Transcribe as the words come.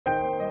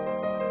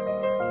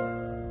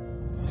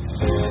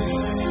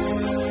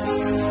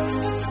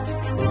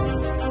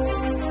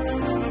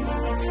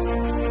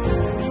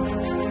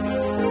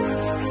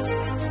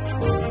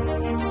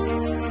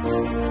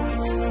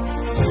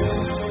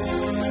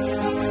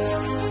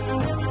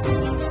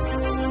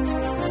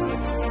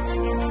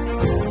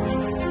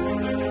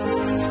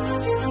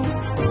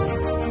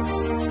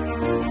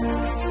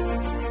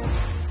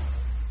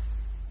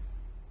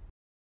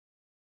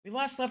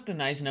last left the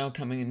Gneisenau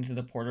coming into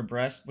the port of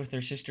Brest with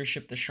their sister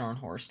ship the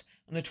Scharnhorst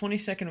on the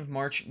 22nd of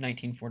March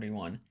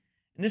 1941.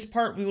 In this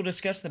part, we will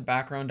discuss the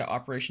background to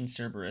Operation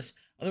Cerberus,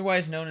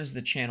 otherwise known as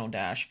the Channel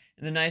Dash,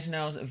 and the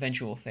Gneisenau's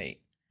eventual fate.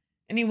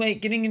 Anyway,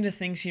 getting into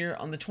things here,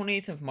 on the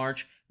 28th of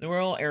March, the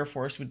Royal Air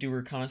Force would do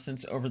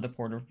reconnaissance over the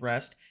port of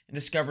Brest and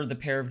discover the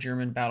pair of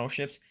German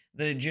battleships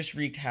that had just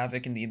wreaked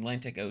havoc in the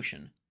Atlantic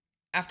Ocean.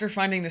 After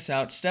finding this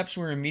out, steps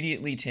were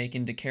immediately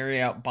taken to carry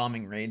out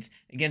bombing raids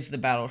against the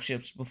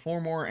battleships before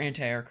more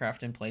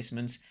anti-aircraft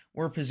emplacements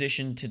were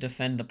positioned to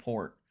defend the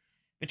port.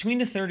 Between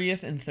the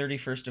 30th and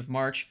 31st of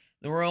March,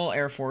 the Royal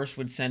Air Force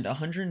would send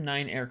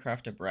 109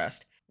 aircraft to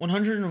Brest,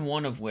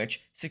 101 of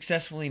which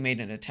successfully made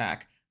an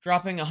attack,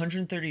 dropping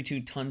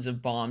 132 tons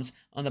of bombs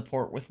on the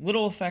port with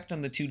little effect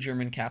on the two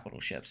German capital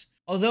ships,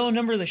 although a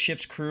number of the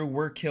ship's crew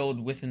were killed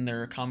within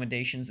their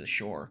accommodations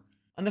ashore.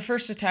 On the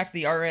first attack,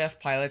 the RAF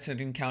pilots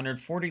had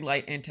encountered 40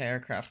 light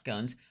anti-aircraft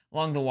guns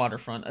along the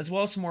waterfront, as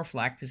well as some more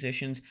flak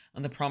positions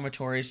on the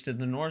promontories to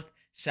the north,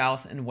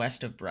 south, and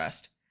west of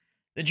Brest.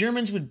 The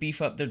Germans would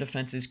beef up their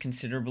defenses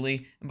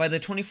considerably, and by the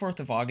 24th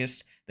of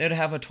August, they would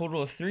have a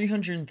total of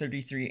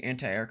 333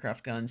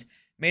 anti-aircraft guns,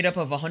 made up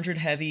of 100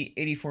 heavy,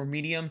 84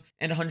 medium,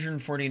 and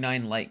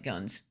 149 light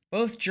guns.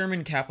 Both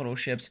German capital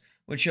ships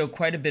would show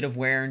quite a bit of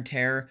wear and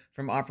tear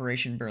from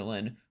Operation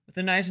Berlin, with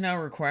the Gneisenau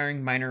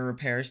requiring minor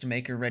repairs to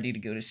make her ready to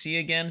go to sea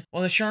again,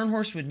 while the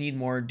Scharnhorst would need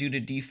more due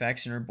to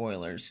defects in her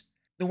boilers.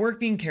 The work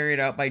being carried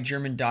out by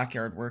German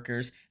dockyard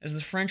workers, as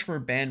the French were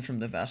banned from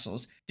the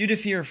vessels due to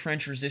fear of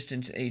French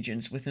resistance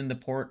agents within the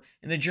port,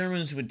 and the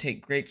Germans would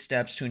take great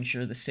steps to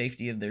ensure the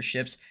safety of their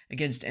ships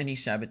against any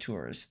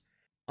saboteurs.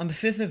 On the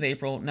 5th of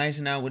April,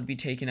 Gneisenau would be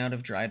taken out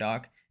of dry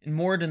dock and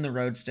moored in the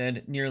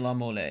roadstead near La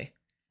Mole.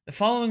 The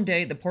following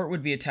day, the port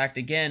would be attacked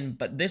again,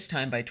 but this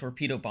time by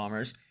torpedo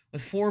bombers,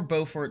 with 4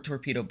 Beaufort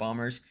torpedo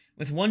bombers,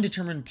 with one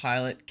determined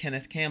pilot,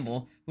 Kenneth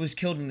Campbell, who was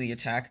killed in the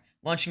attack,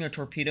 launching a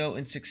torpedo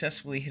and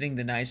successfully hitting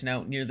the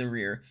Gneisenau near the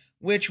rear,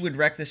 which would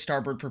wreck the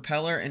starboard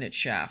propeller and its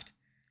shaft.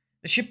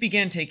 The ship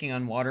began taking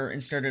on water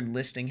and started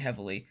listing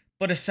heavily,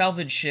 but a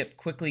salvage ship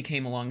quickly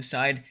came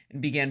alongside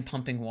and began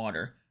pumping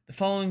water. The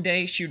following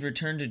day, she would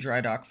return to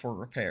dry dock for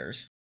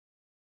repairs.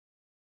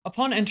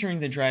 Upon entering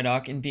the dry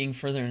dock and being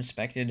further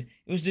inspected,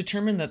 it was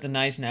determined that the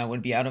Gneisenau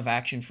would be out of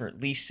action for at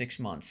least 6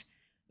 months.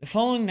 The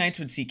following nights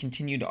would see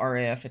continued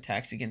RAF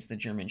attacks against the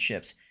German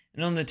ships,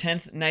 and on the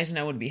 10th,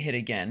 Gneisenau would be hit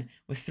again,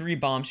 with 3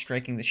 bombs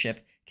striking the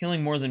ship,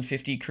 killing more than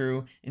 50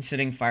 crew and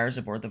setting fires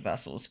aboard the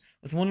vessels,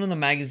 with one of the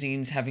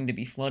magazines having to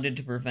be flooded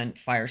to prevent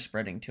fire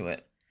spreading to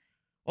it.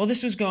 While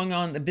this was going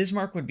on, the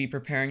Bismarck would be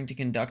preparing to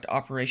conduct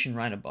Operation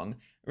Rheinebung.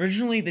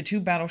 Originally, the 2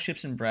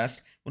 battleships in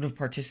Brest would have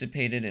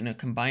participated in a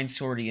combined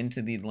sortie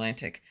into the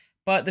Atlantic,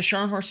 but the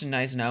Scharnhorst and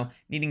Gneisenau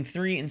needing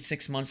 3 and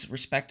 6 months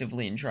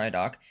respectively in dry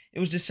dock, it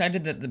was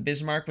decided that the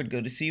Bismarck would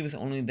go to sea with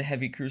only the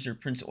heavy cruiser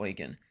Prinz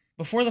Eugen.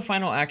 Before the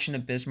final action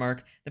of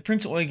Bismarck, the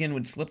Prinz Eugen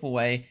would slip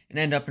away and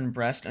end up in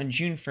Brest on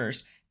June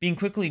 1st, being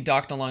quickly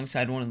docked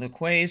alongside one of the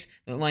quays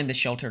that lined the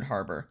sheltered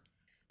harbor.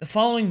 The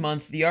following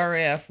month, the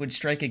RAF would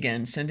strike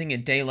again, sending a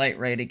daylight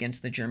raid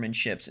against the German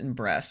ships in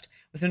Brest,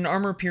 with an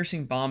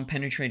armor-piercing bomb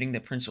penetrating the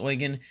Prinz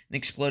Eugen and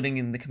exploding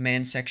in the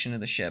command section of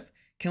the ship,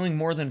 killing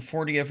more than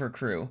 40 of her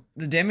crew.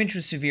 The damage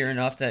was severe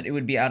enough that it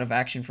would be out of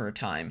action for a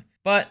time,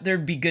 but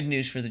there'd be good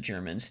news for the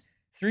Germans.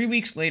 3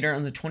 weeks later,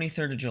 on the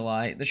 23rd of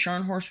July, the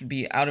Scharnhorst would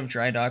be out of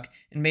dry dock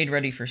and made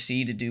ready for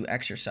sea to do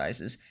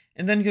exercises,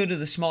 and then go to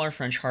the smaller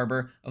French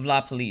harbor of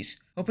La Pallice,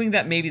 hoping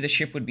that maybe the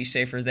ship would be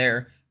safer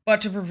there. But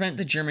to prevent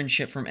the German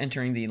ship from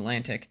entering the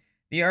Atlantic,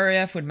 the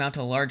RAF would mount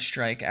a large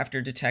strike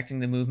after detecting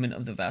the movement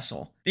of the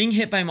vessel. Being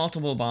hit by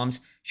multiple bombs,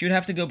 she would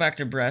have to go back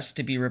to Brest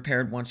to be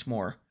repaired once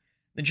more.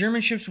 The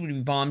German ships would be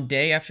bombed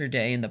day after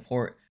day in the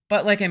port,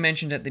 but like I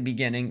mentioned at the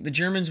beginning, the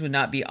Germans would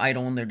not be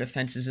idle in their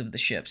defenses of the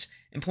ships,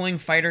 employing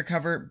fighter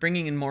cover,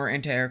 bringing in more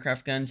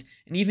anti-aircraft guns,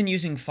 and even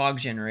using fog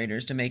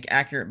generators to make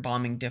accurate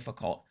bombing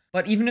difficult.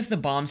 But even if the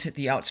bombs hit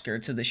the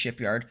outskirts of the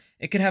shipyard,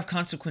 it could have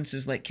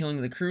consequences like killing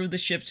the crew of the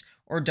ships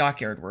or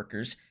dockyard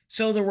workers,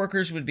 so the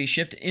workers would be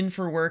shipped in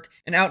for work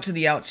and out to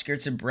the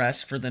outskirts of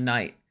Brest for the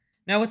night.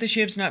 Now, with the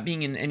ships not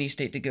being in any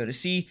state to go to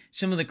sea,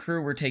 some of the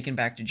crew were taken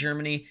back to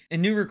Germany,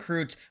 and new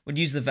recruits would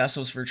use the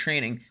vessels for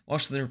training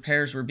whilst the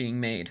repairs were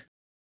being made.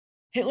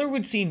 Hitler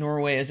would see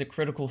Norway as a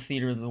critical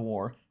theater of the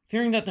war,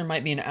 fearing that there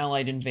might be an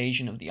Allied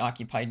invasion of the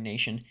occupied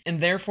nation, and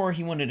therefore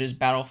he wanted his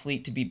battle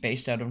fleet to be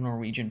based out of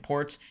Norwegian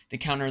ports to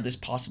counter this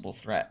possible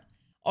threat.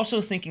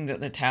 Also thinking that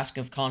the task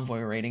of convoy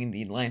raiding in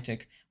the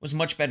Atlantic was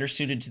much better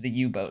suited to the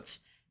U-boats.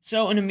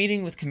 So, in a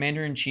meeting with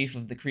Commander-in-Chief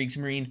of the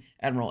Kriegsmarine,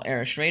 Admiral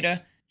Erich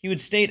Raeder, he would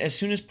state as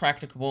soon as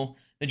practicable,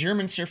 the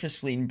German surface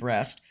fleet in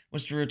Brest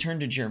was to return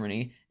to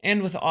Germany,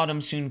 and with autumn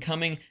soon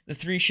coming, the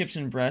 3 ships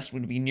in Brest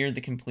would be near the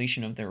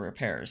completion of their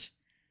repairs.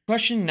 The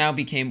question now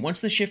became,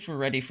 once the ships were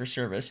ready for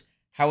service,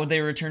 how would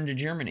they return to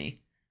Germany?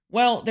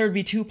 Well, there would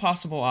be 2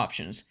 possible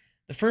options.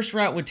 The first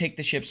route would take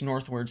the ships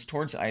northwards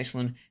towards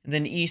Iceland, and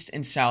then east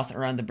and south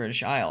around the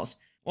British Isles,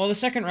 while the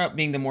second route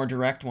being the more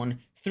direct one,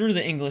 through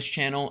the English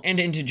Channel and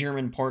into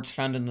German ports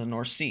found in the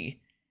North Sea.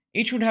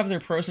 Each would have their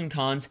pros and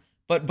cons,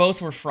 but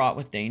both were fraught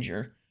with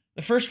danger.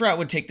 The first route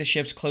would take the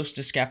ships close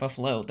to Scapa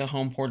Flow, the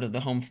home port of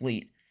the home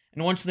fleet,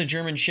 and once the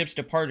German ships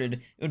departed,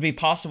 it would be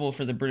possible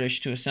for the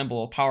British to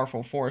assemble a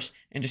powerful force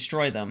and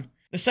destroy them.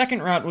 The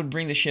second route would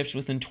bring the ships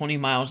within 20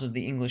 miles of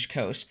the English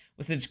coast,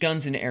 with its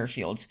guns and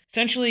airfields,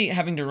 essentially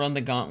having to run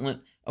the gauntlet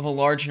of a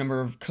large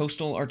number of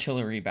coastal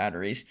artillery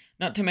batteries,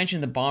 not to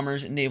mention the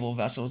bombers and naval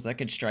vessels that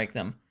could strike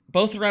them.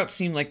 Both routes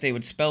seemed like they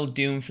would spell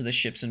doom for the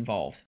ships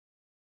involved.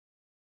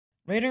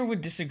 Raeder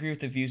would disagree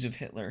with the views of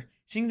Hitler,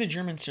 seeing the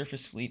German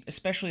surface fleet,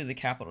 especially the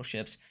capital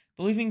ships,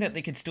 believing that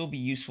they could still be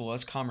useful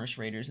as commerce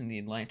raiders in the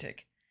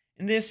Atlantic.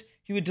 In this,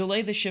 he would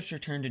delay the ship's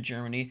return to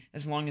Germany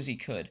as long as he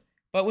could,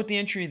 but with the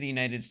entry of the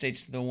United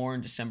States to the war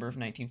in December of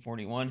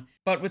 1941,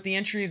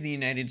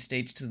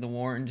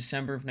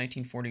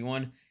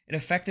 it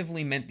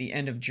effectively meant the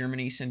end of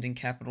Germany sending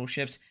capital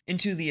ships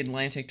into the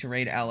Atlantic to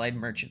raid Allied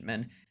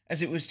merchantmen,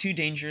 as it was too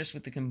dangerous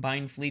with the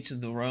combined fleets of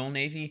the Royal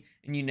Navy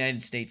and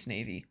United States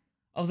Navy.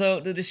 Although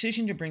the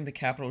decision to bring the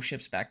capital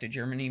ships back to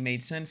Germany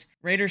made sense,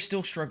 Raeder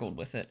still struggled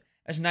with it,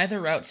 as neither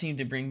route seemed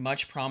to bring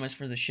much promise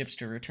for the ships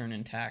to return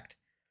intact.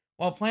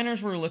 While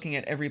planners were looking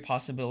at every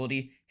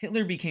possibility,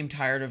 Hitler became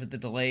tired of the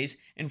delays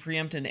and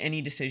preempted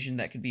any decision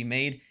that could be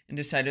made and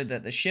decided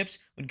that the ships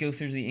would go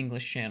through the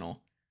English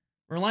Channel.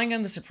 Relying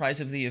on the surprise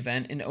of the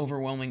event and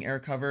overwhelming air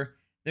cover,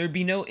 there would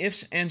be no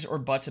ifs, ands, or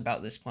buts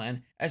about this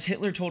plan, as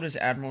Hitler told his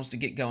admirals to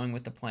get going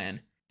with the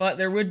plan. But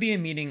there would be a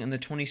meeting on the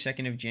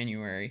 22nd of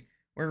January,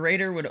 where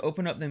Raeder would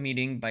open up the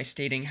meeting by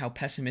stating how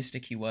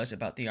pessimistic he was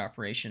about the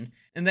operation,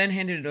 and then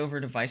handed it over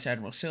to Vice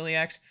Admiral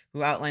Ciliax,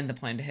 who outlined the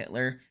plan to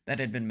Hitler that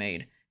had been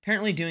made,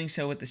 apparently doing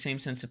so with the same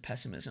sense of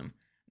pessimism.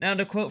 Now,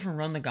 to quote from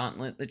Run the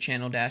Gauntlet, the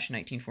Channel Dash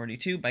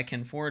 1942 by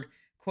Ken Ford,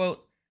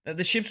 quote, that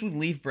the ships would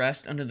leave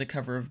Brest under the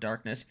cover of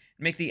darkness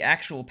and make the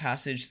actual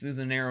passage through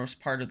the narrowest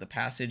part of the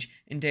passage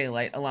in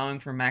daylight, allowing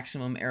for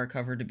maximum air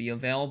cover to be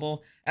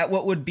available at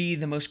what would be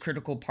the most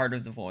critical part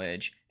of the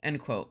voyage, end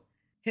quote.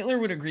 Hitler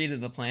would agree to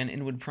the plan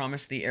and would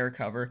promise the air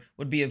cover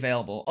would be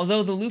available,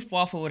 although the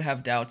Luftwaffe would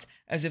have doubts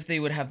as if they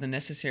would have the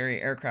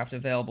necessary aircraft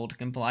available to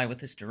comply with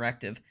this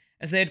directive,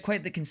 as they had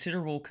quite the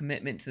considerable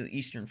commitment to the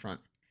Eastern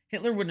Front.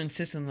 Hitler would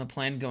insist on the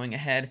plan going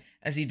ahead,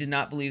 as he did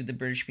not believe the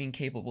British being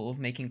capable of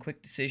making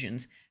quick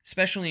decisions,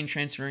 especially in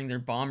transferring their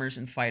bombers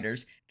and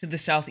fighters to the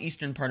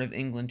southeastern part of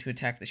England to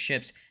attack the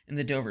ships in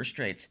the Dover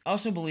Straits,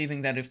 also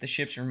believing that if the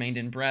ships remained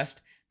in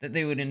Brest, that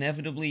they would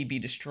inevitably be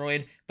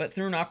destroyed, but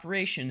through an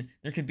operation,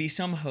 there could be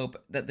some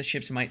hope that the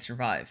ships might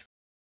survive.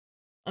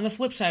 On the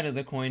flip side of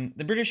the coin,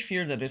 the British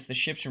feared that if the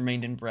ships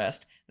remained in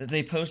Brest, that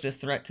they posed a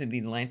threat to the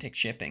Atlantic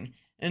shipping,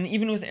 and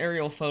even with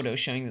aerial photos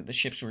showing that the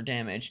ships were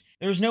damaged,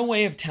 there was no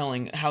way of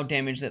telling how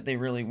damaged that they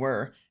really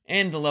were,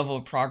 and the level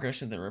of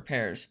progress of the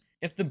repairs.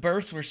 If the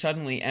berths were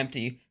suddenly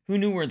empty, who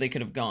knew where they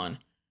could have gone?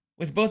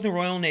 With both the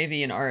Royal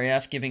Navy and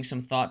RAF giving some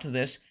thought to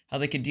this, how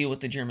they could deal with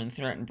the German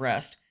threat in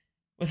Brest,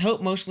 with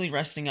hope mostly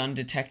resting on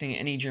detecting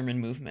any German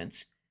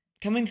movements.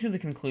 Coming to the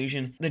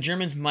conclusion, the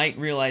Germans might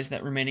realize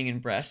that remaining in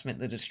Brest meant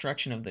the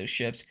destruction of those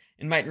ships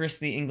and might risk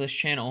the English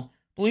Channel,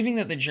 believing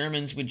that the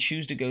Germans would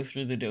choose to go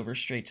through the Dover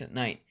Straits at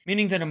night,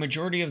 meaning that a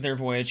majority of their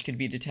voyage could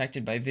be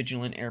detected by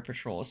vigilant air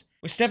patrols,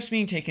 with steps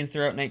being taken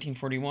throughout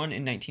 1941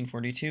 and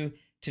 1942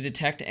 to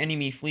detect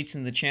enemy fleets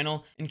in the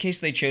Channel in case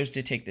they chose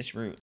to take this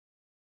route.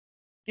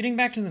 Getting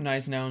back to the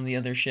Gneisenau and the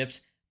other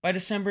ships, by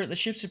December, the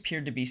ships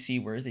appeared to be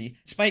seaworthy,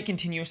 despite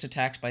continuous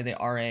attacks by the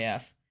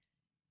RAF.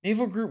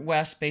 Naval Group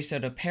West, based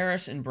out of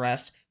Paris and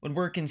Brest, would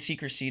work in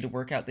secrecy to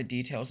work out the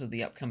details of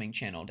the upcoming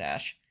Channel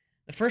Dash.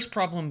 The first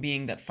problem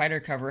being that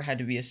fighter cover had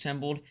to be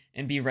assembled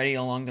and be ready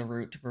along the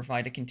route to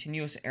provide a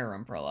continuous air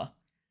umbrella.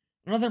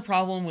 Another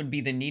problem would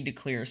be the need to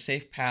clear a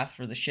safe path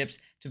for the ships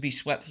to be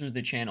swept through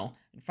the channel,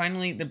 and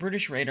finally, the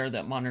British radar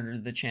that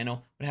monitored the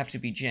channel would have to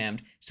be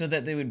jammed so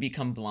that they would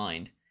become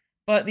blind.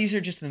 But these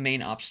are just the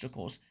main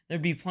obstacles.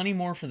 There'd be plenty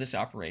more for this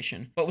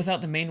operation, but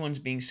without the main ones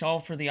being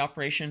solved for the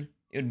operation,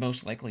 it would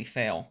most likely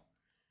fail.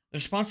 The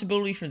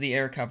responsibility for the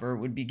air cover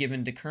would be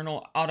given to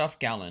Colonel Adolf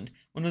Galland,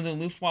 one of the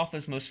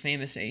Luftwaffe's most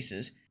famous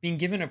aces, being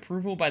given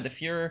approval by the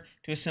Führer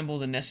to assemble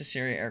the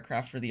necessary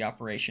aircraft for the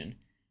operation.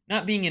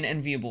 Not being an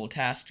enviable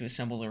task to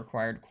assemble the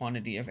required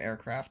quantity of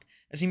aircraft,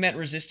 as he met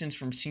resistance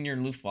from senior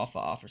Luftwaffe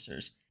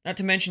officers, not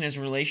to mention as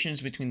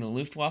relations between the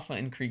Luftwaffe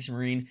and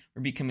Kriegsmarine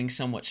were becoming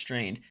somewhat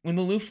strained, when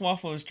the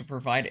Luftwaffe was to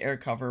provide air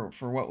cover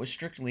for what was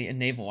strictly a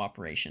naval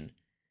operation.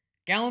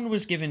 Galland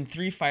was given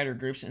 3 fighter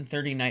groups and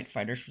 30 night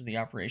fighters for the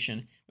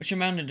operation, which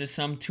amounted to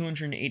some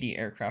 280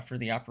 aircraft for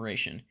the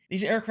operation.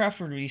 These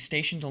aircraft would be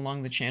stationed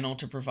along the channel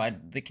to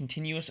provide the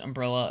continuous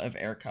umbrella of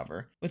air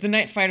cover, with the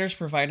night fighters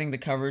providing the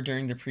cover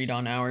during the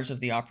pre-dawn hours of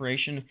the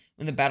operation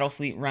when the battle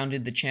fleet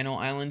rounded the Channel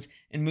Islands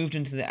and moved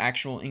into the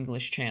actual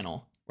English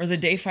Channel, where the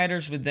day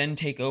fighters would then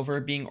take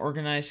over, being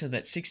organized so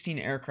that 16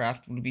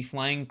 aircraft would be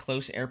flying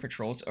close air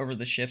patrols over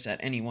the ships at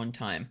any one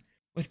time.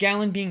 with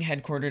Galen being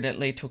headquartered at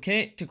Les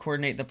Touquet to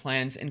coordinate the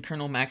plans, and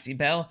Colonel Max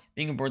Ebel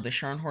being aboard the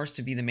Scharnhorst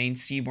to be the main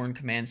seaborne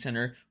command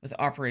center, with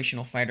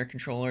operational fighter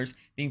controllers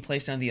being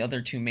placed on the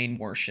other two main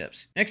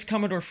warships. Next,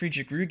 Commodore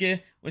Friedrich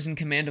Ruge was in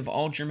command of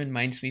all German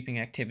minesweeping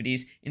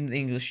activities in the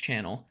English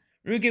Channel.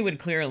 Ruge would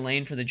clear a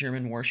lane for the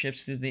German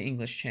warships through the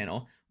English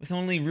Channel, with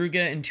only Ruge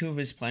and two of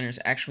his planners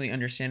actually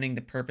understanding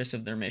the purpose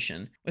of their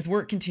mission, with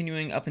work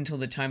continuing up until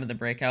the time of the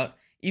breakout,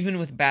 even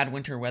with bad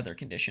winter weather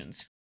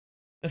conditions.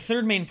 The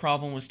third main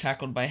problem was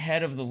tackled by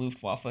head of the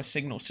Luftwaffe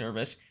Signal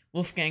Service,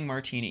 Wolfgang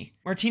Martini.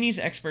 Martini's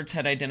experts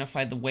had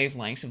identified the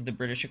wavelengths of the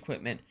British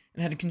equipment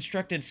and had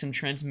constructed some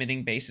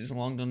transmitting bases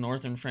along the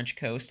northern French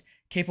coast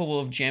capable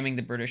of jamming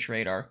the British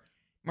radar.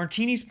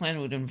 Martini's plan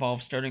would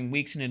involve starting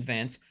weeks in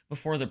advance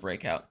before the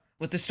breakout.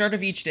 With the start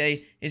of each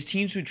day, his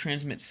teams would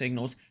transmit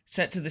signals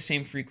set to the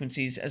same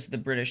frequencies as the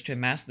British to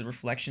mask the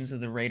reflections of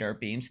the radar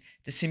beams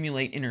to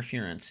simulate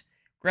interference,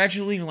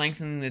 gradually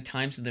lengthening the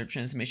times of their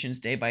transmissions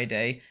day by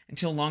day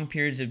until long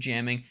periods of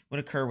jamming would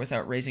occur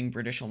without raising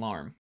British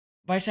alarm.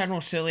 Vice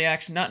Admiral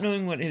Ciliax, not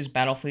knowing what his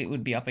battle fleet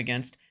would be up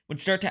against, would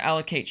start to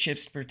allocate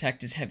ships to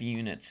protect his heavy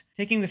units,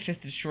 taking the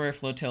 5th Destroyer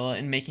Flotilla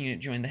and making it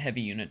join the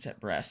heavy units at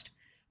Brest,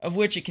 of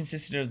which it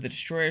consisted of the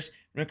destroyers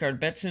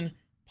Richard Betzen,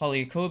 Paul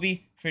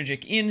Jacobi,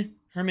 Friedrich Inn,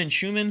 Hermann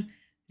Schumann,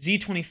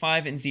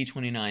 Z-25, and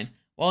Z-29,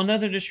 while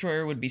another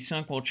destroyer would be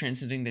sunk while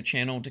transiting the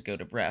channel to go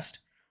to Brest.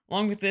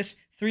 Along with this,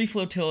 3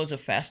 flotillas of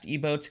fast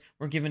E-boats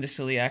were given to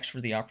Ciliax for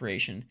the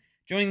operation,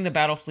 joining the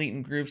battle fleet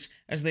in groups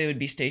as they would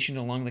be stationed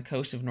along the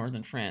coast of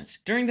northern France.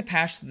 During the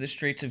pass through the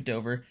Straits of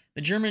Dover,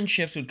 the German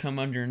ships would come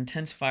under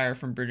intense fire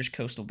from British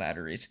coastal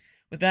batteries.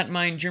 With that in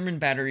mind, German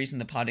batteries in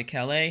the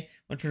Pas-de-Calais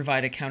would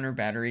provide a counter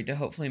battery to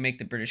hopefully make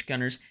the British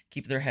gunners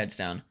keep their heads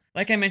down.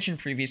 Like I mentioned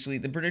previously,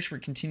 the British were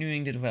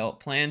continuing to develop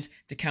plans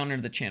to counter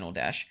the Channel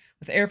Dash,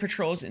 with air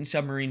patrols and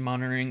submarine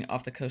monitoring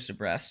off the coast of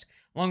Brest,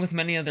 along with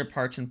many other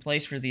parts in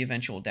place for the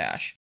eventual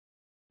dash.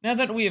 Now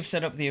that we have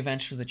set up the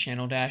events for the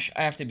Channel Dash,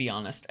 I have to be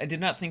honest, I did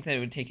not think that it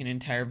would take an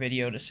entire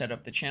video to set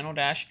up the Channel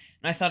Dash,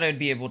 and I thought I would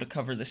be able to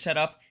cover the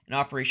setup and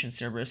Operation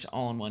Cerberus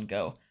all in one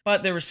go.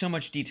 But there was so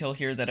much detail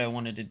here that I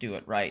wanted to do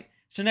it right.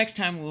 So next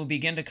time we will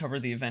begin to cover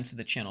the events of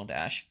the Channel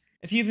Dash.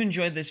 If you've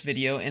enjoyed this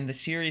video and the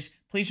series,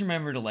 please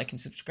remember to like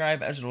and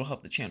subscribe as it will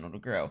help the channel to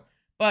grow.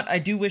 But I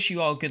do wish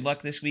you all good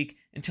luck this week.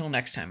 Until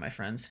next time, my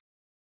friends.